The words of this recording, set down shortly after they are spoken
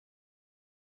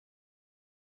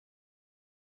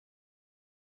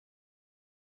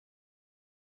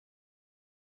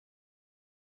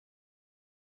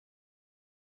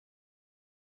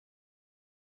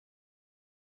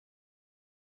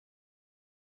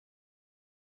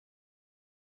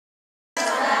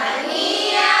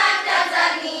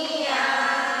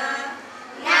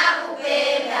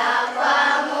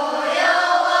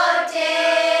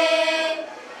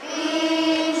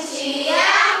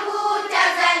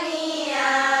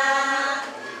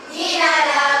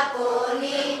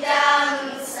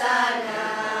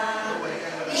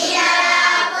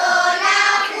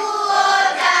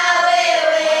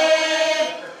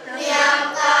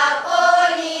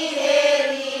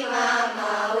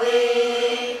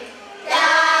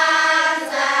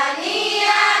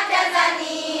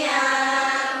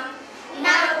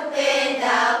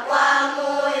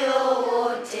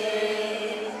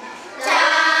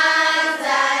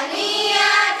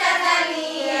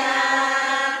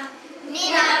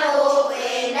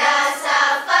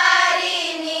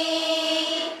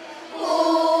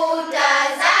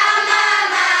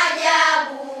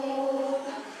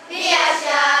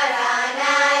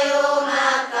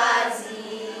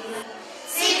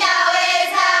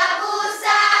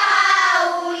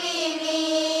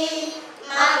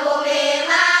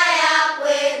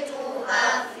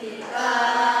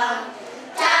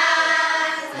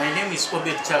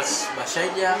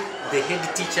Shaija, the head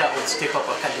teacher of Step Up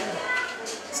Academy.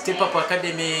 Step Up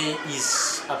Academy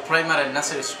is a primary and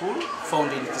nursery school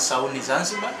found in Kisauni,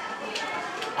 Zanzibar.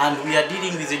 And we are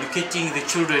dealing with educating the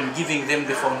children, giving them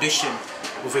the foundation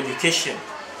of education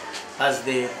as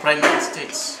the primary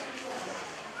states.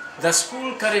 The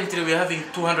school, currently we are having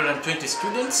 220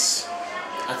 students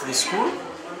at the school,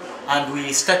 and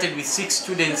we started with 6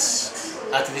 students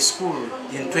at the school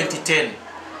in 2010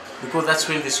 because that's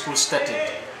when the school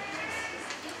started.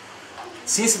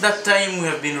 Since that time we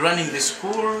have been running the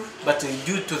school, but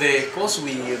due to the course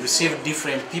we received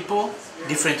different people,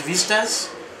 different visitors,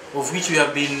 of which we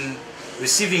have been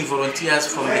receiving volunteers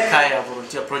from the Kaya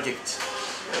volunteer project.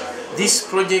 This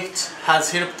project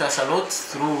has helped us a lot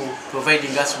through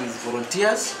providing us with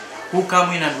volunteers who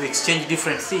come in and we exchange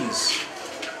different things.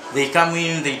 They come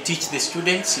in, they teach the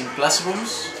students in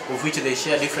classrooms, of which they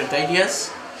share different ideas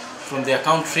from their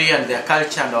country and their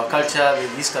culture and our culture. The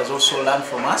visitors also learn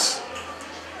from us.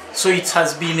 So it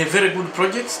has been a very good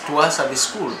project to us at the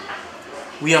school.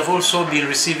 We have also been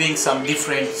receiving some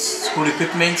different school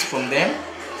equipment from them.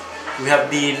 We have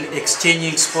been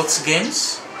exchanging sports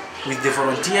games with the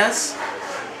volunteers.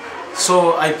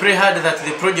 So I pray hard that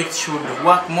the project should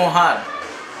work more hard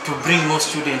to bring more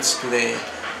students to the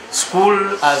school,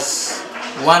 as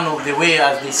one of the way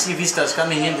as they see visitors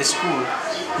coming in the school,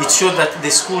 it shows that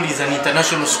the school is an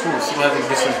international school through having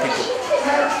different people.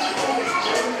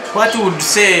 What we would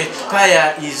say to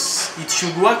Kaya is it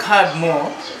should work hard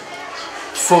more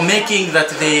for making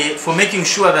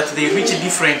sure that they reach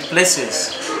different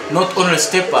places, not only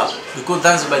Step Up, because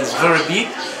Zanzibar is very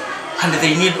big and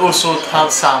they need also to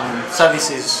have some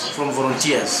services from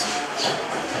volunteers.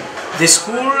 The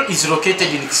school is located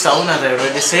in Kisauni, as I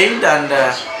already said, and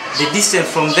the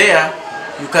distance from there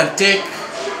you can take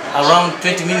around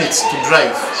 20 minutes to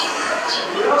drive.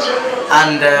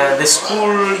 And the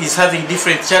school is having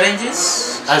different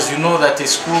challenges. As you know that a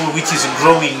school which is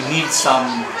growing needs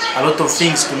a lot of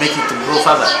things to make it to grow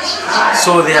further.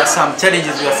 So there are some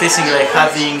challenges we are facing, like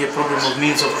having a problem of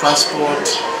means of transport,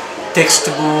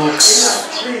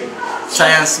 textbooks,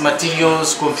 science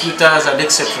materials, computers, and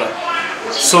etc.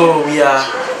 So we are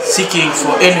seeking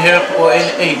for any help or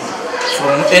any aid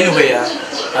from anywhere,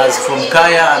 as from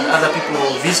Kaya and other people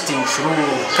visiting through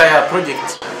Kaya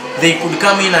project. They could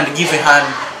come in and give a hand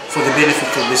for the benefit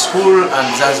of the school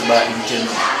and Zanzibar in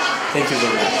general. Thank you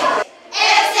very much.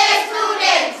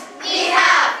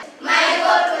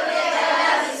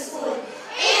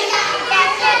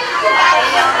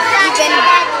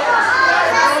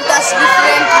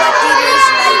 Different materials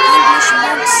like English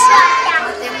books,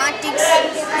 mathematics.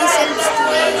 This helps to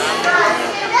even increase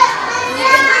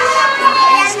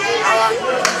our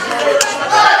knowledge.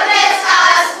 Progress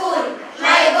our school.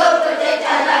 My God protect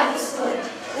and love the school.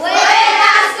 When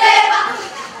I step up.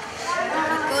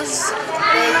 Because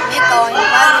they make our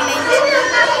environment